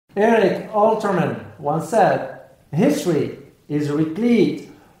Eric Alterman once said, history is replete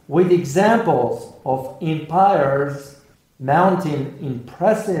with examples of empires mounting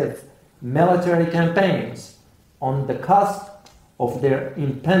impressive military campaigns on the cusp of their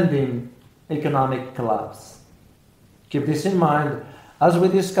impending economic collapse. Keep this in mind as we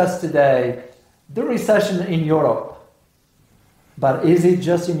discuss today the recession in Europe. But is it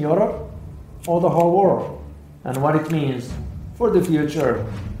just in Europe or the whole world? And what it means for the future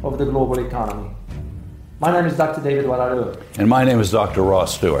of the global economy. My name is Dr. David Ouattara. And my name is Dr.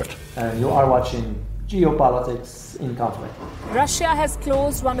 Ross Stewart. And you are watching Geopolitics in Conflict. Russia has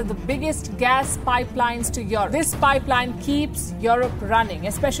closed one of the biggest gas pipelines to Europe. This pipeline keeps Europe running,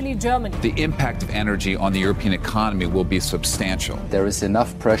 especially Germany. The impact of energy on the European economy will be substantial. There is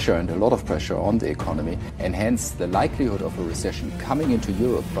enough pressure and a lot of pressure on the economy, and hence the likelihood of a recession coming into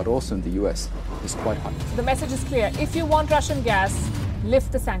Europe, but also in the US, is quite high. The message is clear. If you want Russian gas,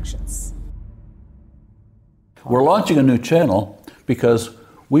 lift the sanctions. We're launching a new channel because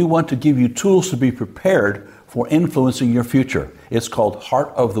we want to give you tools to be prepared for influencing your future. It's called Heart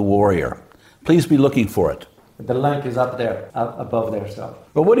of the Warrior. Please be looking for it. The link is up there, up above there. So.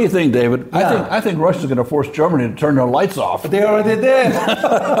 But what do you think, David? Yeah. I think Russia's going to force Germany to turn their lights off. They already did.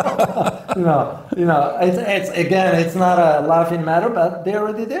 It's not a laughing matter, but they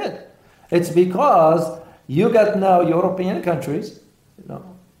already did. It's because you got now European countries.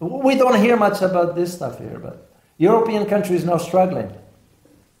 We don't hear much about this stuff here, but European countries now struggling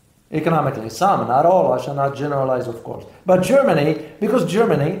economically. Some, not all. I shall not generalize, of course. But Germany, because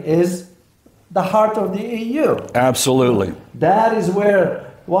Germany is the heart of the EU. Absolutely. That is where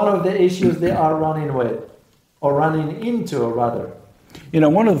one of the issues they are running with, or running into, rather.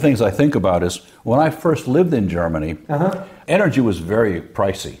 One of the things I think about is when I first lived in Germany, energy was very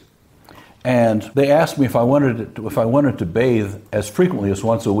pricey. And they asked me if I wanted to bathe as frequently as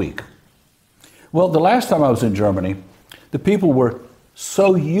once a week. Well, the last time I was in Germany, the people were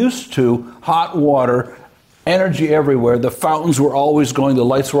so used to hot water, energy everywhere, the fountains were always going, the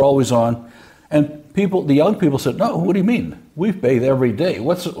lights were always on, and the young people said, "No, what do you mean? We bathe every day.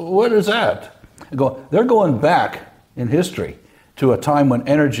 What is that?" They're going back in history to a time when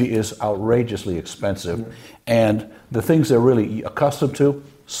energy is outrageously expensive, and the things they're really accustomed to,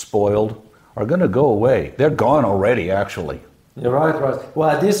 spoiled, are going to go away. They're gone already, actually. You're right.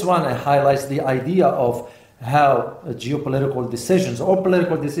 Well, this one highlights the idea of how geopolitical decisions, or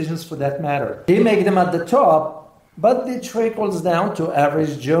political decisions for that matter, they make them at the top, but it trickles down to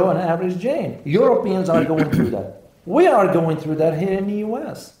average Joe and average Jane. Europeans are going through that. We are going through that here in the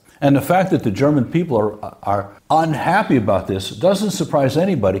U.S. And the fact that the German people are unhappy about this doesn't surprise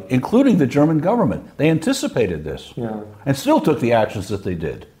anybody, including the German government. They anticipated this and still took the actions that they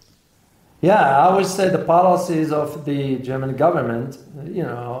did. Yeah, I always say the policies of the German government,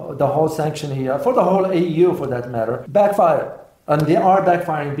 the whole sanction here, for the whole EU for that matter, backfire. And they are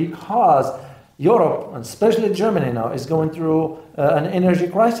backfiring because Europe, and especially Germany now, is going through an energy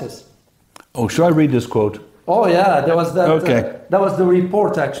crisis. Oh, should I read this quote? Oh, yeah, there was that. Okay. That was the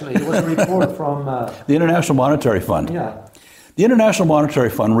report, actually. It was a report from... the International Monetary Fund. Yeah. The International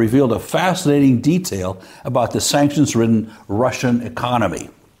Monetary Fund revealed a fascinating detail about the sanctions-ridden Russian economy.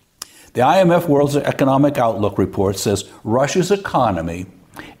 The IMF World Economic Outlook report says Russia's economy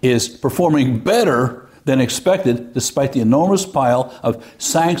is performing better than expected despite the enormous pile of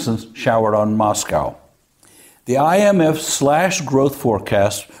sanctions showered on Moscow. The IMF slashed growth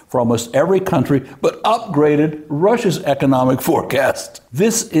forecasts for almost every country, but upgraded Russia's economic forecast.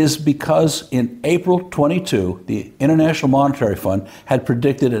 This is because in April 22, the International Monetary Fund had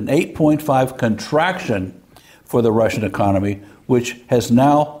predicted an 8.5 contraction for the Russian economy, which has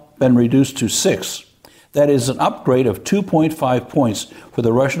now been reduced to 6. That is an upgrade of 2.5 points for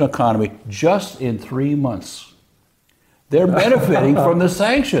the Russian economy just in 3 months. They're benefiting from the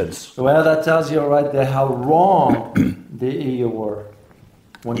sanctions. Well, that tells you right there how wrong the EU were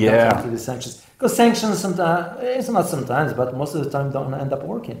when it comes down to the sanctions. Because sanctions sometimes, it's not sometimes, but most of the time don't end up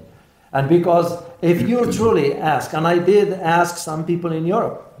working. And because if you truly ask, and I did ask some people in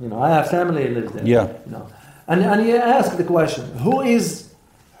Europe, I have family who lives there. Yeah. And you ask the question, who is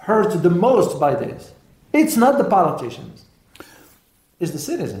hurt the most by this? It's not the politicians. It's the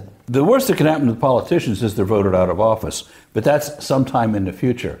citizen. The worst that can happen to the politicians is they're voted out of office. But that's sometime in the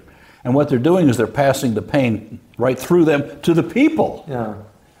future. And what they're doing is they're passing the pain right through them to the people. Yeah.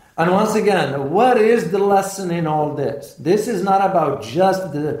 And once again, what is the lesson in all this? This is not about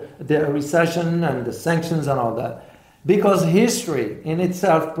just the recession and the sanctions and all that. Because history in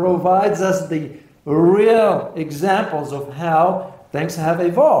itself provides us the real examples of how things have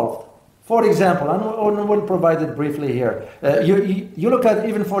evolved. For example, and we'll provide it briefly here. You look at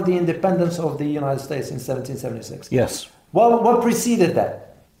even for the independence of the United States in 1776. Yes. Well, what preceded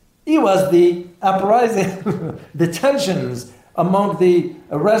that? It was the uprising, the tensions among the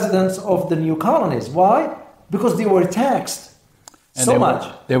residents of the new colonies. Why? Because they were taxed much.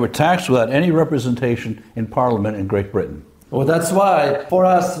 They were taxed without any representation in Parliament in Great Britain. Well, that's why for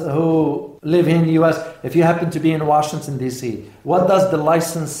us who live in the U.S., if you happen to be in Washington, D.C., what does the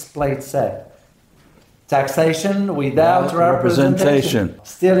license plate say? Taxation without representation.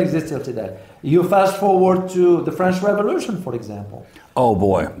 Still exists till today. You fast forward to the French Revolution, for example. Oh,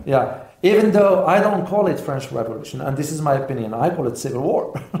 boy. Yeah. Even though I don't call it French Revolution, and this is my opinion, I call it Civil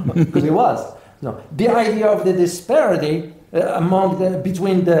War, because it was. No. The idea of the disparity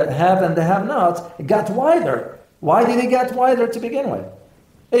between the have and the have-nots got wider. Why did it get wider to begin with?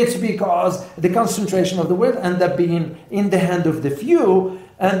 It's because the concentration of the wealth ended up being in the hand of the few,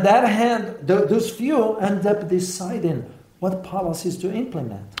 and those few end up deciding what policies to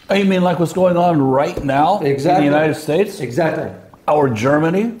implement. Oh, you mean like what's going on right now in the United States? Exactly. Or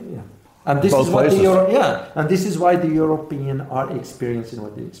Germany? Yeah. And this Both is what places. and this is why the Europeans are experiencing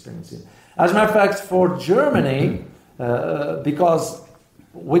what they're experiencing. As a matter of fact, for Germany, because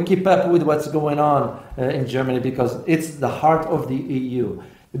we keep up with what's going on in Germany because it's the heart of the EU.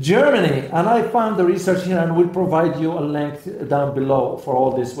 Germany, and I found the research here and will provide you a link down below for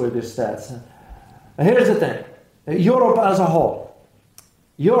all this with the stats. Here's the thing. Europe as a whole.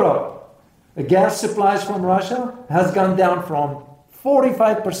 Europe, gas supplies from Russia has gone down from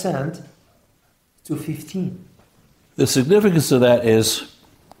 45% to 15%. The significance of that is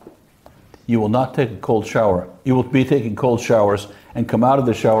you will not take a cold shower. You will be taking cold showers and come out of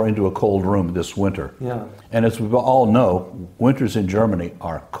the shower into a cold room this winter. Yeah. And as we all know, winters in Germany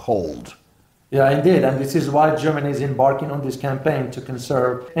are cold. Yeah, indeed. And this is why Germany is embarking on this campaign to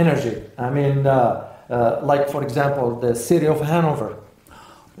conserve energy. I mean, like, for example, the city of Hanover,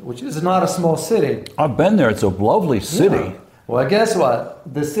 which is not a small city. I've been there. It's a lovely city. Yeah. Well, guess what?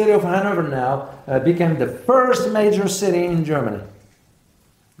 The city of Hanover now became the first major city in Germany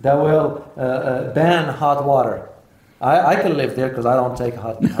that will ban hot water. I can live there because I don't take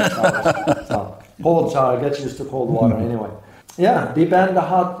hot showers. So, cold shower, get used to cold water anyway. Yeah, they banned the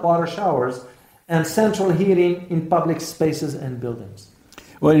hot water showers and central heating in public spaces and buildings.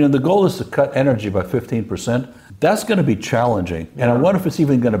 Well, the goal is to cut energy by 15%. That's going to be challenging. Yeah. And I wonder if it's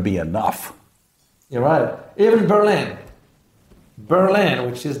even going to be enough. You're right. Even Berlin,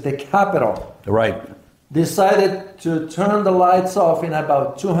 which is the capital, right, decided to turn the lights off in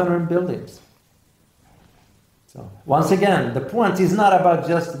about 200 buildings. So once again, the point is not about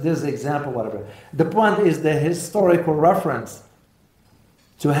just this example, whatever. The point is the historical reference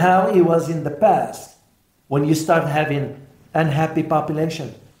to how it was in the past when you start having unhappy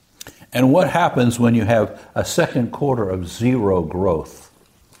population. And what happens when you have a second quarter of zero growth?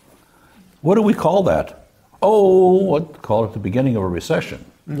 What do we call that? Call it the beginning of a recession.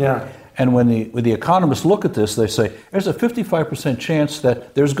 Yeah. And when the economists look at this, they say there's a 55% chance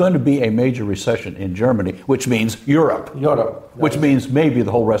that there's going to be a major recession in Germany, which means Europe. Which means maybe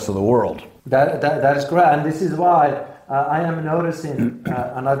the whole rest of the world. That is correct. And this is why I am noticing,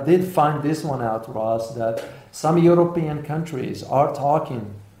 and I did find this one out, Ross, that some European countries are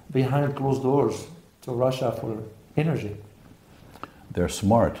talking behind closed doors to Russia for energy. They're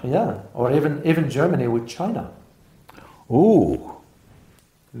smart. Yeah. Or even Germany with China. Ooh.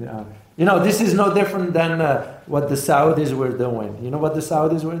 Yeah. This is no different than what the Saudis were doing. You know what the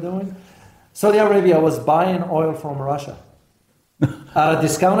Saudis were doing? Saudi Arabia was buying oil from Russia at a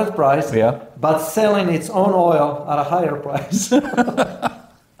discounted price, but selling its own oil at a higher price.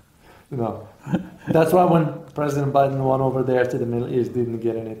 That's why when President Biden went over there to the Middle East, didn't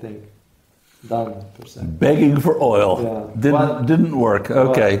get anything done, per se. Begging for oil. Yeah. Didn't work.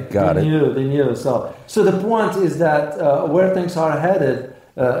 Okay, got it. They knew. So the point is that where things are headed,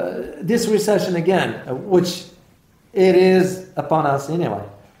 this recession again, which it is upon us anyway.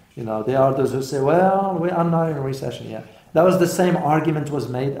 There are those who say, well, I'm not in a recession yet. That was the same argument was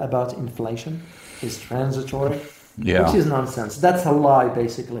made about inflation. It's transitory, which is nonsense. That's a lie,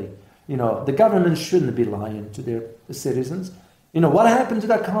 basically. The government shouldn't be lying to their citizens. What happened to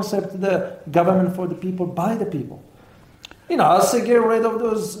that concept, the government for the people, by the people? I'll say get rid of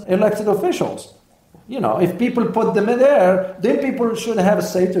those elected officials. If people put them in there, then people should have a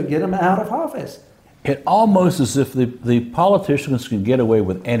say to get them out of office. It almost as if the politicians can get away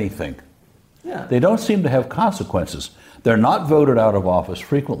with anything. Yeah. They don't seem to have consequences. They're not voted out of office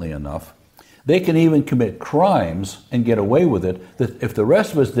frequently enough. They can even commit crimes and get away with it. That if the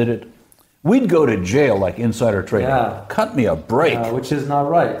rest of us did it, We'd go to jail like insider trading. Yeah. Cut me a break. Which is not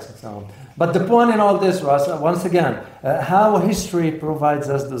right. So, but the point in all this, Russ, once again, how history provides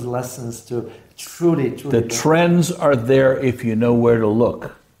us those lessons to truly. The trends are there if you know where to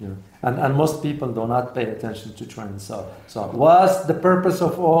look. Yeah. And most people do not pay attention to trends. So what's the purpose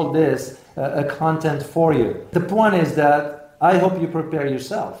of all this content for you? The point is that I hope you prepare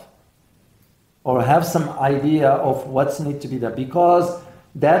yourself or have some idea of what's need to be done, because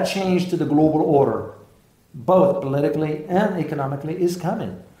that change to the global order, both politically and economically, is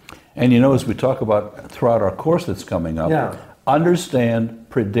coming. And as we talk about throughout our course that's coming up, understand,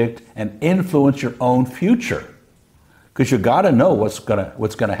 predict, and influence your own future. Because you got to know what's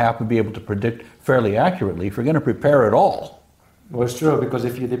gonna happen, be able to predict fairly accurately if you're going to prepare at all. Well, it's true, because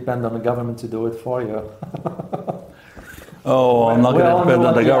if you depend on the government to do it for you. I'm not going to depend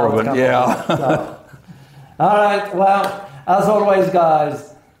on the government. Yeah. So. All right. Well, as always,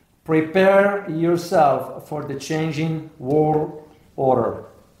 guys, prepare yourself for the changing world order.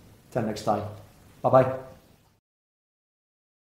 Till next time. Bye-bye.